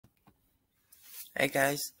Hey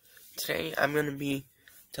guys, today I'm going to be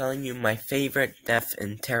telling you my favorite death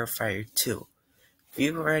in Terrifier 2.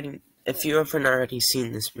 If you haven't already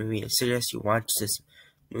seen this movie, I suggest you watch this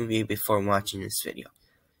movie before watching this video.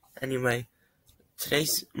 Anyway,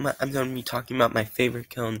 I'm going to be talking about my favorite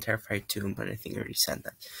kill in Terrifier 2, but I think I already said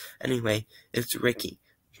that. Anyway, it's Ricky,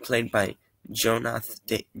 played by Johnath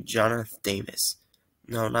Davis.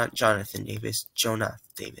 No, not Jonathan Davis, Johnath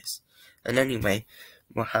Davis. And anyway,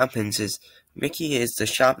 what happens is Ricky is the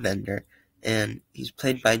shop vendor, and he's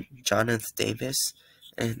played by Johnath Davis.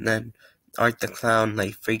 And then Art the Clown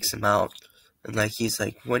freaks him out, and he's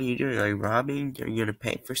like, "What are you doing? Are you robbing? Are you gonna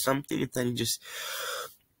pay for something?" And then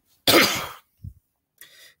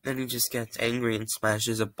he just gets angry and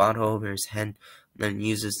smashes a bottle over his head, and then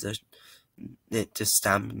uses it to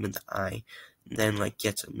stab him in the eye. And then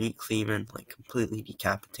gets a meat cleaver and completely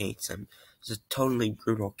decapitates him. It's a totally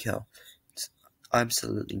brutal kill. It's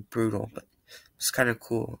absolutely brutal, but it's kind of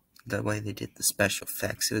cool the way they did the special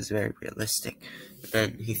effects. It was very realistic. And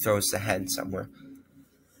then he throws the head somewhere.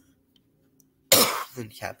 The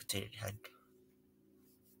decapitated head.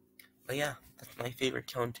 But yeah, that's my favorite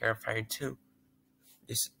kill in Terrifier 2.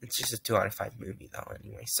 It's just a 2 out of 5 movie though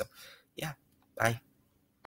anyway, so yeah, bye.